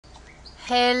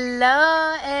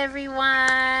Hello,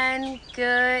 everyone.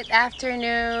 Good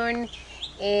afternoon.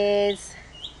 It's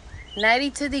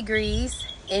 92 degrees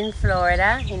in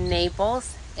Florida, in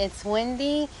Naples. It's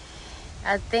windy.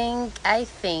 I think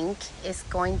it's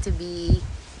going to be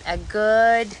a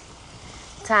good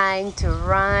time to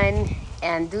run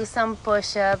and do some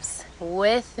push-ups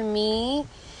with me.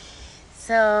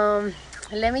 So,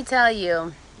 let me tell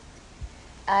you,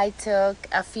 I took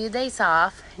a few days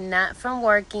off, not from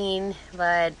working,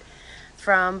 but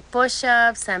from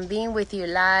push-ups and being with you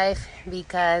live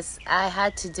because I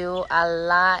had to do a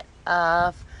lot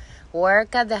of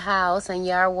work at the house and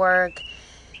yard work.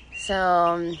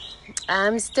 So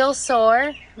I'm still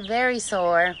sore, very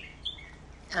sore.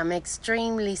 I'm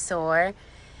extremely sore.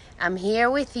 I'm here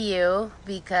with you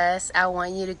because I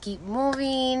want you to keep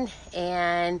moving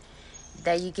and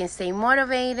that you can stay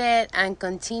motivated and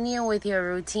continue with your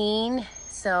routine.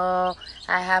 So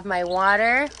I have my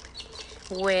water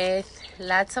with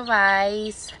lots of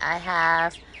ice. I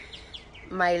have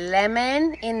my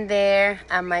lemon in there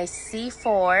and my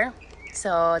C4.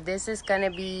 So this is gonna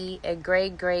be a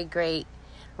great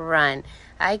run.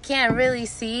 I can't really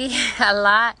see a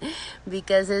lot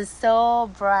because it's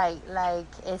so bright. Like,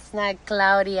 it's not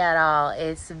cloudy at all.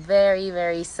 It's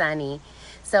very sunny.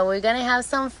 So we're gonna have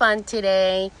some fun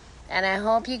today, and I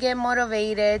hope you get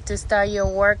motivated to start your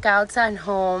workouts at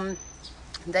home,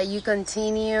 that you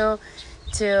continue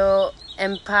to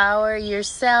empower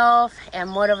yourself and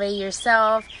motivate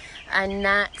yourself and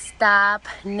not stop,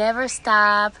 never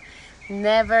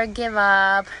give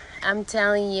up. I'm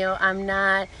telling you, I'm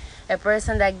not a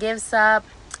person that gives up,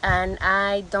 and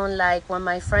I don't like when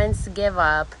my friends give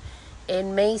up. It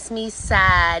makes me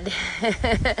sad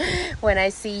when I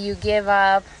see you give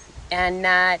up and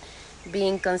not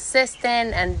being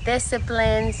consistent and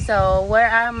disciplined. So where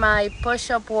are my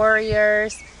push-up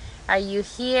warriors? Are you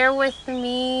here with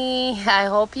me? I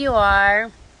hope you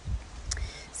are.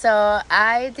 So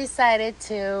I decided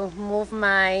to move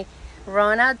my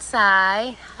run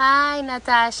outside. Hi,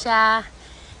 Natasha.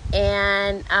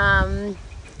 And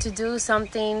to do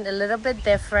something a little bit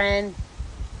different.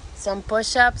 Some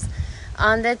push-ups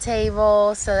on the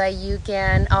table so that you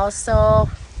can also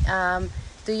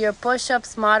do your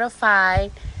push-ups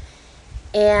modified,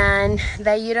 and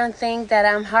that you don't think that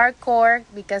I'm hardcore,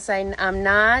 because I'm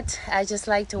not. I just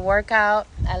like to work out.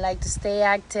 I like to stay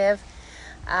active.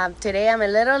 Today I'm a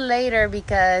little later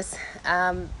because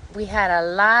we had a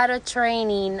lot of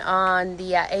training on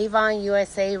the Avon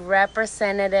USA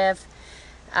representative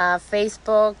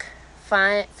Facebook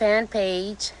fan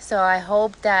page. So I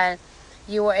hope that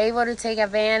you were able to take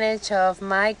advantage of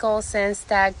Michael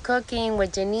Senstack Cooking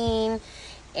with Janine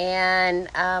and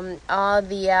all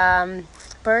the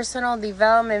personal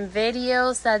development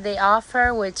videos that they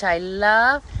offer, which I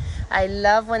love. I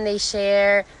love when they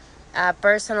share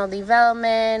personal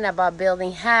development, about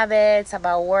building habits,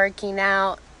 about working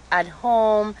out at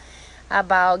home,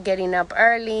 about getting up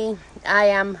early. I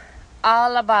am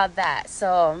all about that.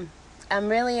 So I'm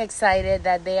really excited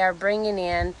that they are bringing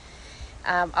in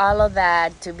all of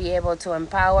that to be able to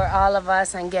empower all of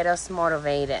us and get us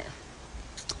motivated.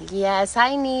 Yes,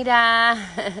 hi Nita.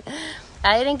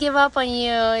 I didn't give up on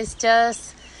you. It's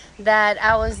just that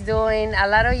I was doing a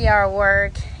lot of yard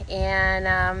work,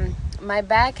 and my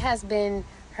back has been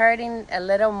hurting a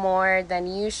little more than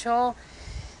usual.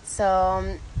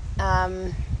 So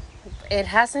it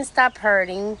hasn't stopped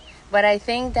hurting, but I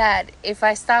think that if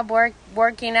I stop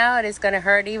working out, it's going to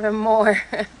hurt even more.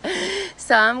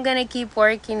 So I'm going to keep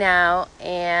working out,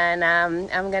 and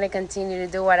I'm going to continue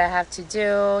to do what I have to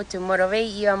do to motivate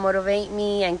you and motivate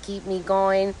me and keep me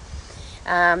going.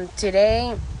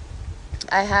 Today,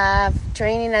 I have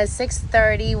training at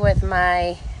 6:30 with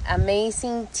my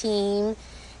amazing team.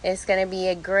 It's going to be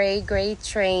a great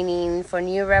training for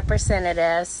new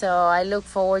representatives. So I look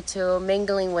forward to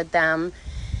mingling with them.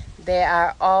 They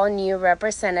are all new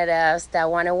representatives that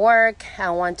want to work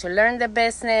and want to learn the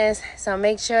business. So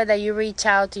make sure that you reach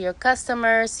out to your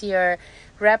customers, your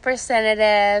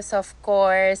representatives, of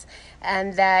course,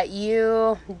 and that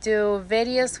you do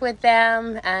videos with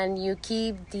them and you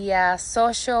keep the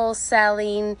social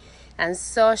selling and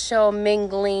social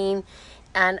mingling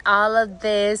and all of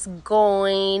this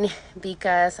going,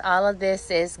 because all of this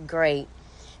is great.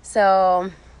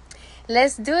 So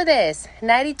let's do this.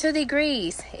 92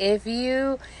 degrees. If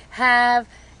you have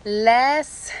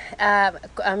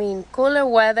cooler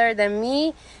weather than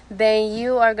me, then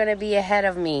you are going to be ahead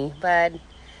of me. But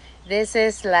this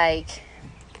is like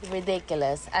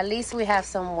ridiculous. At least we have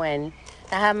some wind.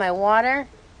 I have my water.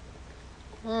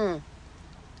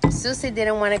 Susie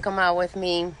didn't want to come out with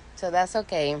me, so that's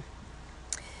okay.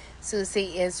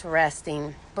 Susie is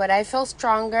resting. But I feel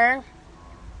stronger.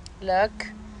 Look,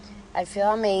 I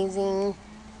feel amazing.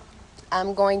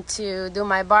 I'm going to do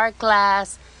my bar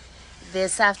class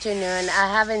this afternoon. I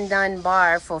haven't done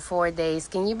bar for 4 days.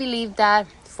 Can you believe that?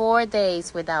 4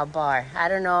 days without bar. I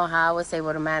don't know how I was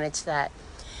able to manage that.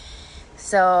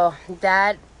 So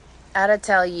that ought to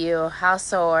tell you how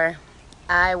sore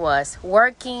I was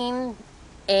working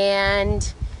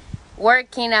and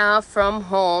working out from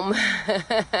home.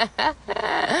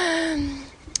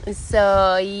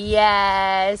 So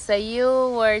yeah, so you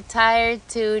were tired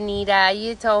too, Nita.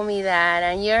 You told me that,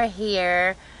 and you're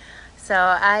here. So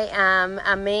I am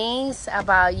amazed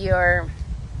about your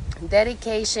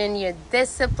dedication, your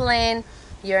discipline,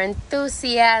 your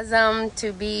enthusiasm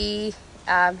to be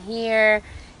here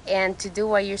and to do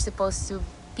what you're supposed to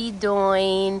be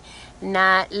doing,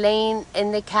 not laying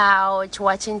in the couch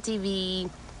watching TV,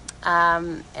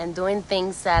 and doing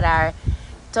things that are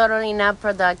totally not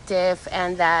productive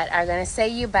and that are going to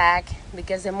set you back,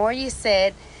 because the more you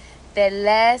sit, the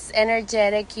less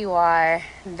energetic you are,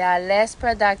 the less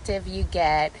productive you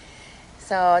get.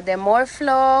 So the more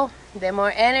flow, the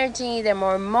more energy, the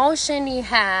more motion you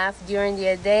have during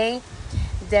your day,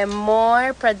 the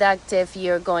more productive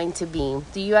you're going to be.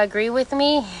 Do you agree with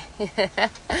me?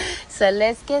 So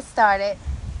let's get started.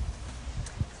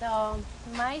 So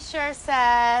my shirt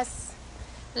says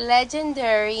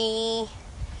legendary,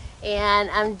 and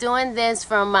I'm doing this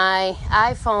from my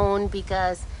iPhone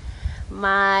because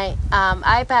my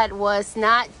iPad was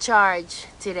not charged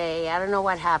today. I don't know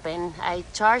what happened. I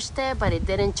charged it, but it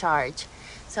didn't charge.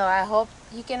 So I hope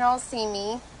you can all see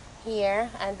me here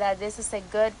and that this is a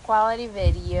good quality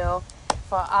video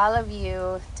for all of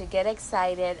you to get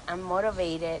excited and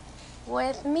motivated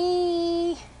with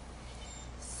me.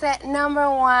 Set number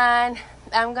 1,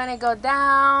 I'm gonna go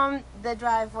down the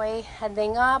driveway and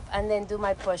then up and then do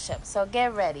my push-ups. So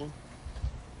get ready.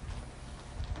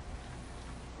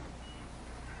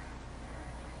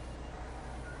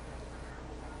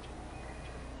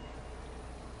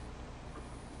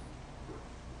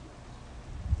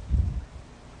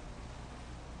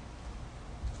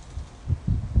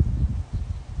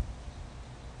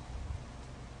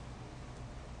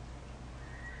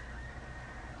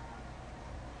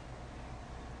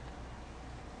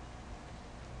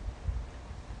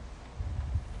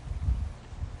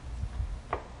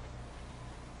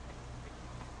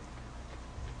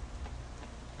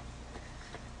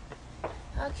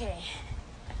 Okay,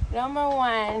 number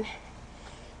 1,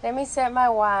 let me set my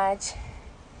watch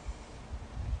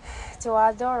to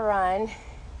outdoor run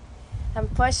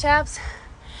and push-ups.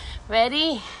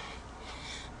 Ready?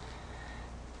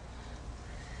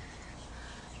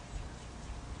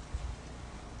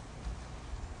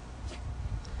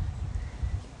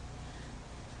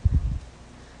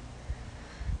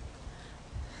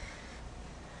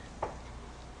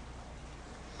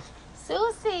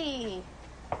 Susie!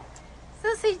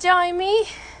 Susie join me.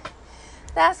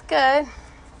 That's good.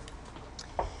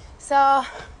 So,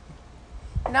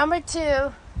 number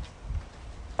 2.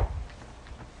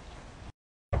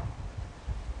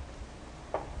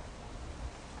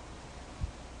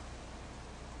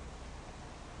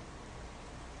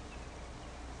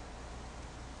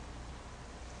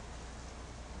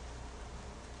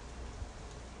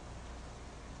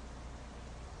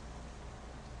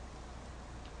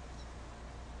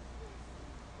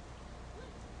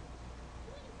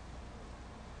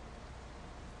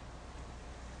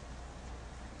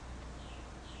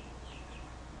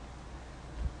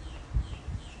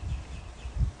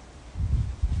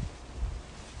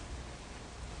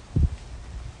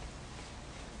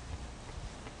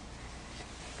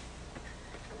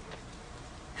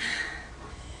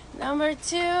 Number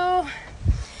 2,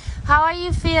 how are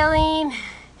you feeling?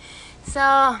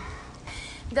 So,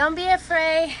 don't be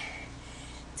afraid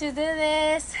to do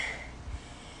this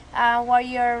while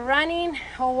you're running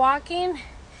or walking,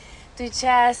 to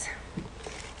just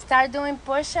start doing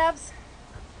push-ups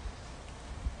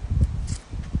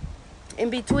in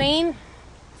between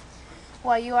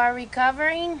while you are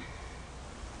recovering.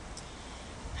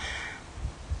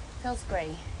 Feels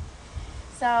great.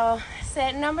 So,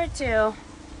 set number 2.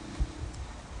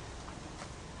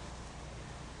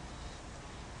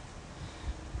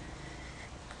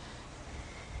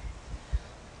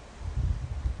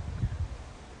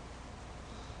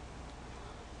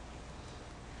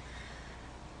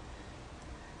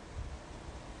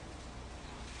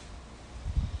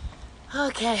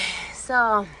 Okay,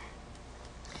 so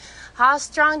how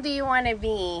strong do you want to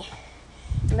be?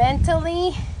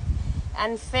 Mentally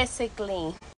and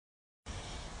physically.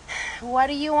 What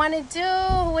do you want to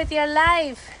do with your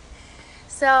life?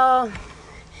 So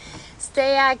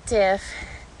stay active.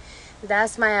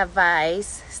 That's my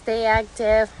advice. Stay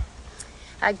active.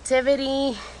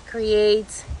 Activity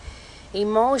creates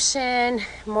emotion,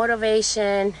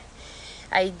 motivation,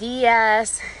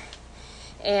 ideas,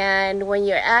 and when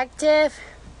you're active,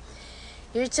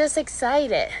 you're just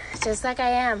excited, just like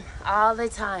I am all the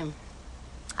time.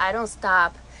 I don't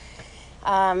stop.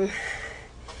 I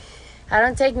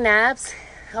don't take naps,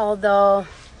 although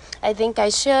I think I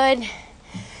should.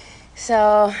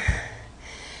 So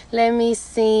let me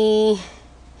see.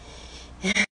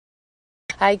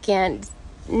 I can't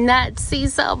not see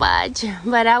so much,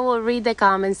 but I will read the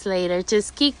comments later.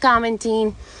 Just keep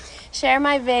commenting, share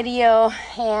my video,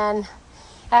 and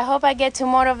I hope I get to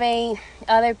motivate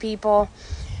other people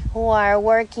who are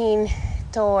working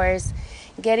towards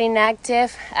getting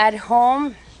active at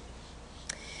home.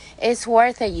 It's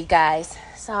worth it, you guys.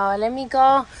 So let me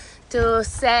go to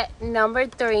set number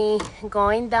 3,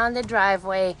 going down the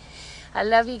driveway. I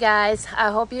love you guys. I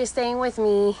hope you're staying with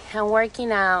me and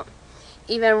working out.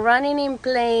 Even running in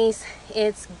place,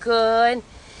 it's good.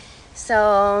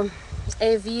 So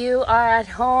if you are at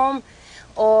home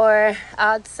or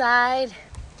outside,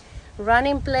 run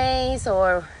in place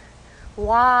or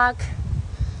walk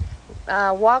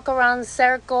around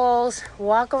circles,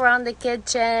 walk around the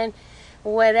kitchen,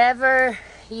 whatever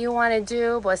you want to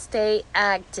do, but stay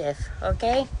active,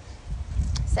 okay?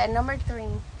 Set number 3.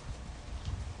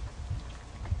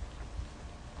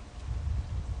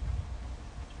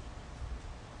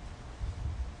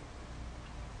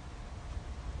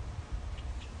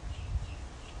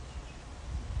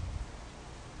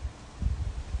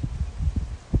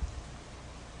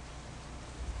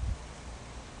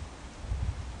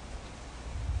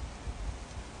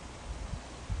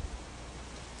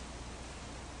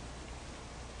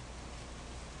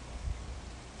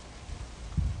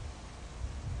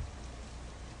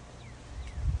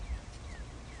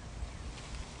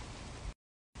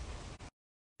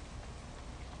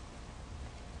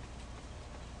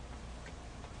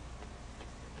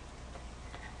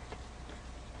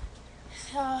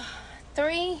 So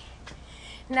 3.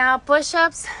 Now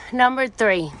push-ups number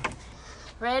 3.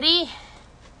 Ready?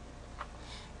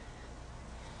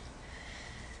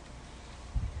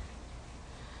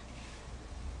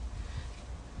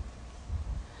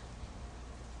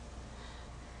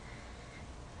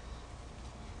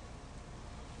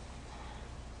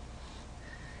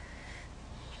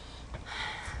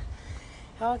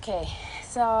 Okay,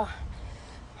 so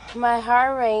my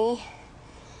heart rate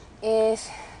is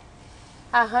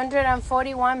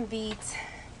 141 beats,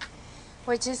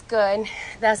 which is good.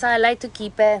 That's how I like to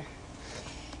keep it.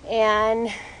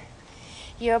 And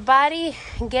your body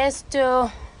gets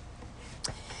to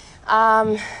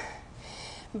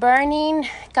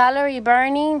calorie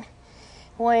burning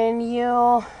when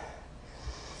you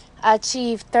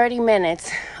achieve 30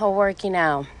 minutes of working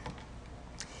out.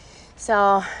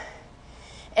 So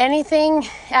anything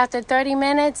after 30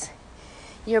 minutes,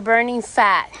 you're burning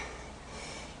fat.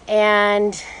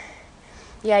 And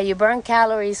yeah, you burn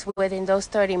calories within those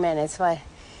 30 minutes, but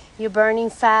you're burning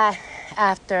fat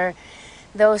after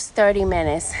those 30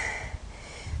 minutes.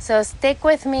 So stick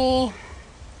with me.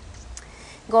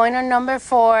 Going on number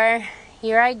 4.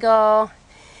 Here I go.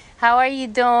 How are you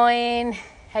doing?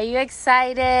 Are you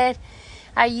excited?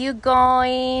 Are you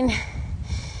going?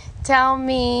 Tell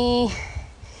me.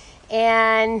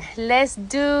 And let's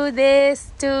do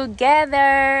this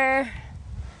together.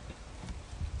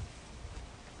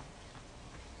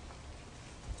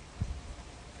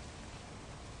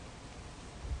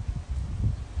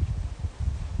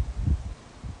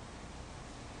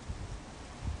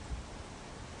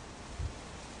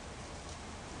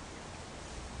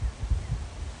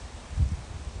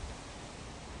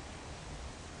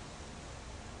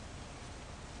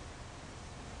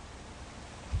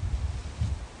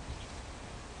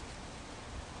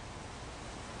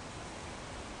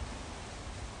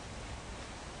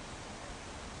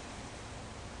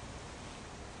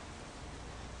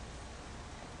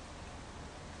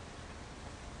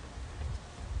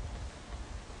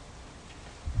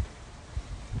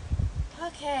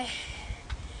 Okay.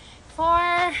 4.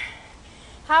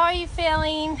 How are you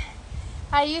feeling?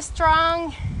 Are you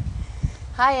strong?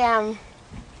 I am.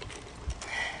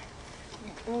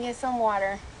 Let me get some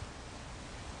water.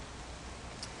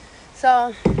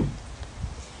 So,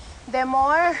 the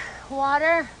more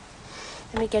water,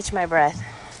 let me catch my breath.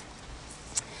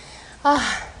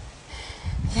 Oh,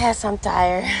 yes, I'm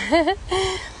tired.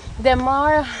 The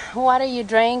more water you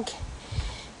drink,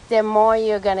 the more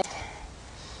you're gonna.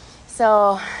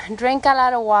 So drink a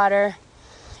lot of water.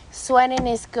 Sweating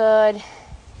is good.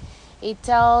 It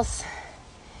tells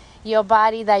your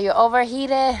body that you're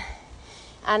overheated,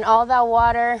 and all that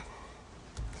water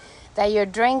that you're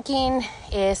drinking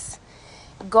is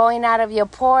going out of your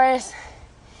pores,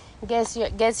 gets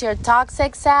your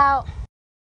toxics out.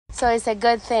 So it's a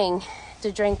good thing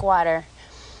to drink water.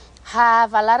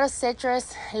 Have a lot of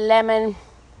citrus, lemon.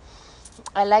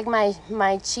 I like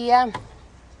my chia.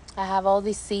 I have all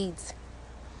these seeds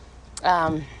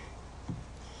having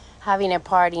a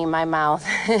party in my mouth.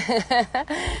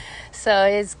 So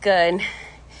it's good.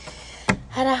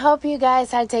 And I hope you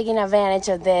guys are taking advantage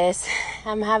of this.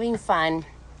 I'm having fun.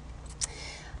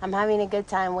 I'm having a good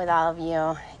time with all of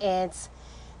you. It's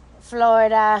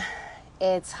Florida.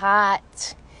 It's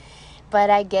hot. But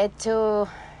I get to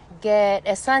get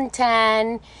a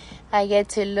suntan. I get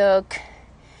to look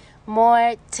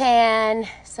more tan.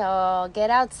 So get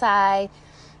outside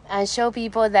and show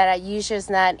people that you're just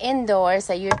not indoors,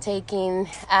 that you're taking